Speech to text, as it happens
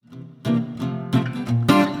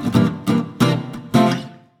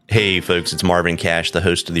Hey folks, it's Marvin Cash, the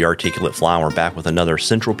host of The Articulate Fly. We're back with another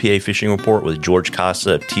Central PA fishing report with George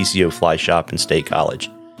Costa of TCO Fly Shop in State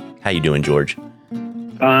College. How you doing, George?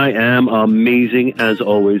 I am amazing as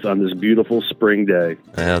always on this beautiful spring day.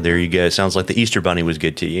 There you go. Sounds like the Easter Bunny was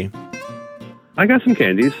good to you. I got some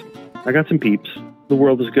candies. I got some peeps. The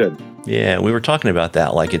world is good. Yeah, we were talking about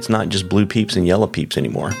that. Like, it's not just blue peeps and yellow peeps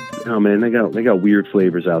anymore. Oh man, they got weird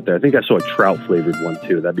flavors out there. I think I saw a trout flavored one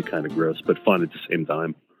too. That'd be kind of gross, but fun at the same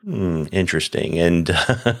time. Interesting. And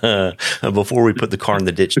before we put the car in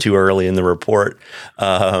the ditch too early in the report,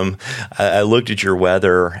 I looked at your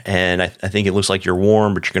weather, and I think it looks like you're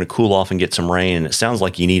warm, but you're going to cool off and get some rain, and it sounds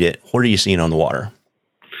like you need it. What are you seeing on the water?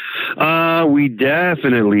 We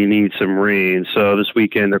definitely need some rain. So this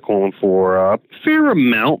weekend they're calling for a fair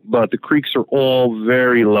amount, but the creeks are all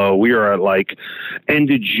very low. We are at like end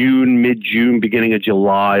of June, mid-June, beginning of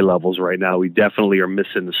July levels right now. We definitely are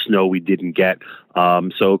missing the snow we didn't get.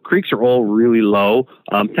 So creeks are all really low.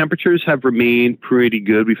 Temperatures have remained pretty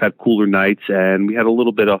good. We've had cooler nights, and we had a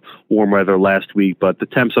little bit of warm weather last week, but the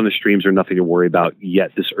temps on the streams are nothing to worry about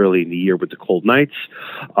yet this early in the year with the cold nights.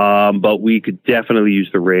 But we could definitely use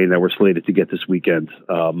the rain that we're slated to get this weekend,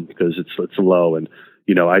 because it's low, and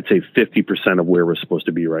I'd say 50% of where we're supposed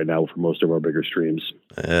to be right now for most of our bigger streams.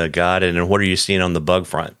 Got it. And what are you seeing on the bug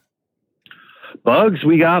front? Bugs,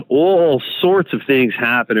 we got all sorts of things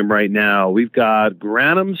happening right now. We've got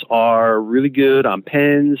granums are really good on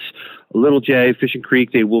pens. Little J, Fishing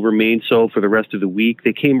Creek, they will remain so for the rest of the week.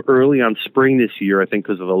 They came early on spring this year, I think,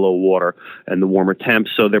 because of the low water and the warmer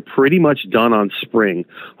temps. So they're pretty much done on spring.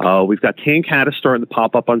 We've got tan caddis starting to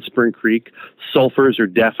pop up on Spring Creek. Sulfurs are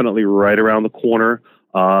definitely right around the corner.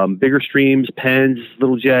 Bigger streams, Pens,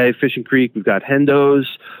 Little J, Fishing Creek. We've got hendos.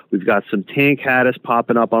 We've got some tan caddis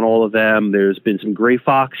popping up on all of them. There's been some gray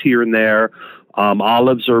fox here and there.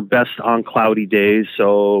 Olives are best on cloudy days,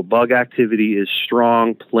 so bug activity is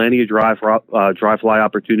strong. Plenty of dry fly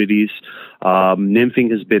opportunities.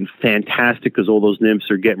 Nymphing has been fantastic because all those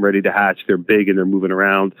nymphs are getting ready to hatch. They're big and they're moving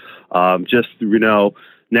around.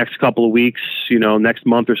 Next couple of weeks, next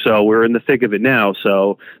month or so, we're in the thick of it now.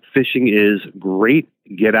 So fishing is great.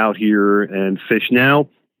 Get out here and fish now.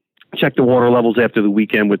 Check the water levels after the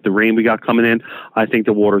weekend with the rain we got coming in. I think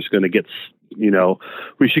the water's going to get,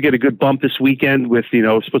 we should get a good bump this weekend with,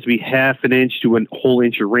 it's supposed to be half an inch to a whole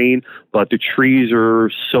inch of rain, but the trees are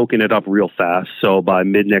soaking it up real fast. So by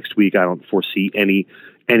mid next week, I don't foresee any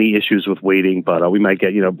issues with waiting, but we might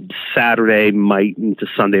get, Saturday into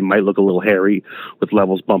Sunday might look a little hairy with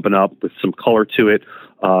levels bumping up with some color to it.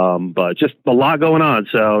 But just a lot going on.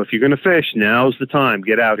 So if you're going to fish, now's the time.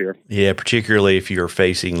 Get out here. Yeah, particularly if you're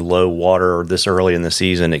facing low water this early in the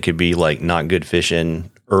season, it could be like not good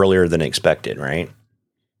fishing earlier than expected, right?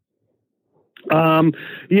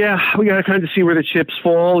 Yeah, we got to kind of see where the chips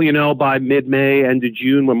fall, by mid-May, end of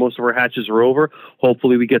June, when most of our hatches are over.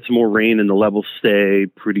 Hopefully we get some more rain and the levels stay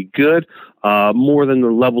pretty good. More than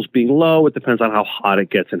the levels being low, it depends on how hot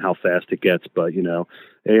it gets and how fast it gets. But,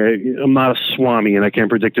 I'm not a swami and I can't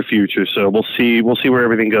predict the future. So we'll see where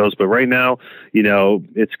everything goes. But right now,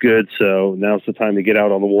 it's good. So now's the time to get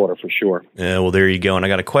out on the water for sure. Yeah, well, there you go. And I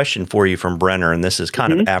got a question for you from Brenner, and this is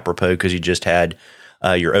kind of apropos because you just had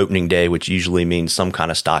your opening day, which usually means some kind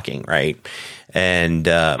of stocking, right? And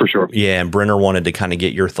for sure. Yeah, and Brenner wanted to kind of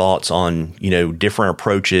get your thoughts on, different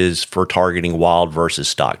approaches for targeting wild versus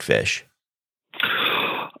stocked fish.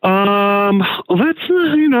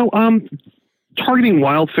 Targeting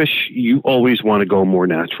wild fish, you always want to go more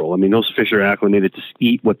natural. I mean, those fish are acclimated to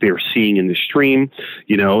eat what they're seeing in the stream.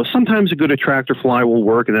 Sometimes a good attractor fly will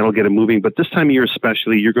work and that'll get them moving, but this time of year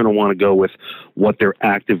especially, you're going to want to go with what they're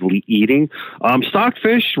actively eating. Stocked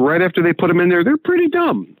fish, right after they put them in there, they're pretty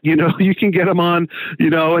dumb. You can get them on,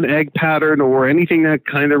 an egg pattern or anything that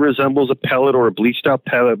kind of resembles a pellet or a bleached out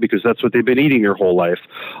pellet because that's what they've been eating their whole life.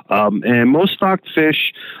 And most stocked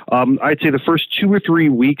fish, I'd say the first 2 or 3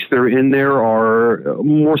 weeks they're in there are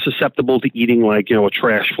more susceptible to eating like, a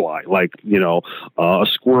trash fly, like, a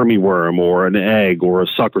squirmy worm or an egg or a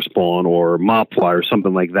sucker spawn or mop fly or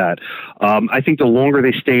something like that. I think the longer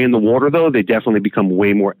they stay in the water, though, they definitely become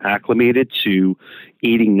way more acclimated to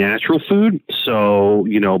eating natural food. So,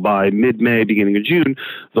 by mid-May, beginning of June,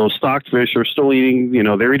 those stocked fish are still eating,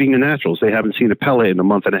 they're eating the naturals. They haven't seen a pellet in a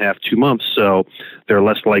month and a half, 2 months. So they're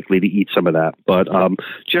less likely to eat some of that. But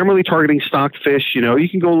generally targeting stocked fish, you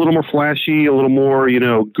can go a little more flashy, a little more,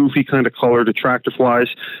 goofy kind of colored attractor flies.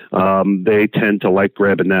 They tend to like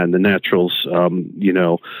grabbing that, and the naturals,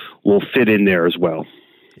 will fit in there as well.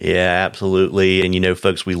 Yeah, absolutely. And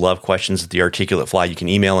folks, we love questions at the Articulate Fly. You can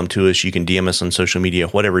email them to us. You can DM us on social media,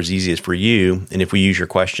 whatever is easiest for you. And if we use your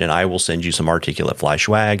question, I will send you some Articulate Fly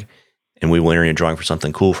swag, and we will enter in a drawing for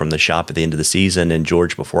something cool from the shop at the end of the season. And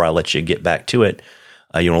George, before I let you get back to it,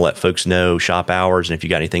 you want to let folks know shop hours and if you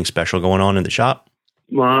got anything special going on in the shop?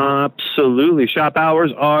 Absolutely. Shop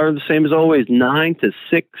hours are the same as always, 9 to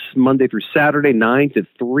 6, Monday through Saturday, 9 to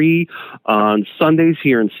 3. On Sundays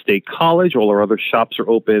here in State College, all our other shops are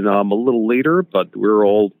open a little later, but we're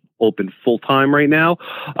all open full time right now.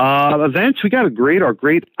 Events, we got our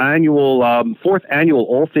great annual, 4th annual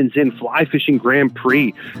All Fins In Fly Fishing Grand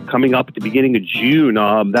Prix coming up at the beginning of June.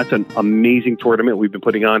 That's an amazing tournament we've been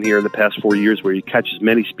putting on here in the past 4 years where you catch as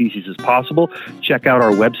many species as possible. Check out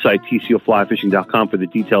our website, TCOflyfishing.com, for the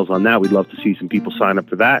details on that. We'd love to see some people sign up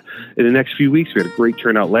for that in the next few weeks. We had a great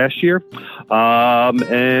turnout last year.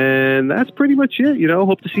 And that's pretty much it.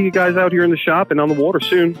 Hope to see you guys out here in the shop and on the water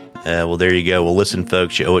soon. Well, there you go. Well, listen,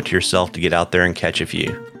 folks, you owe it to yourself to get out there and catch a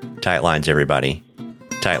few. Tight lines, everybody.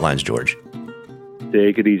 Tight lines, George.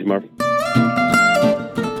 Take it easy, Marv.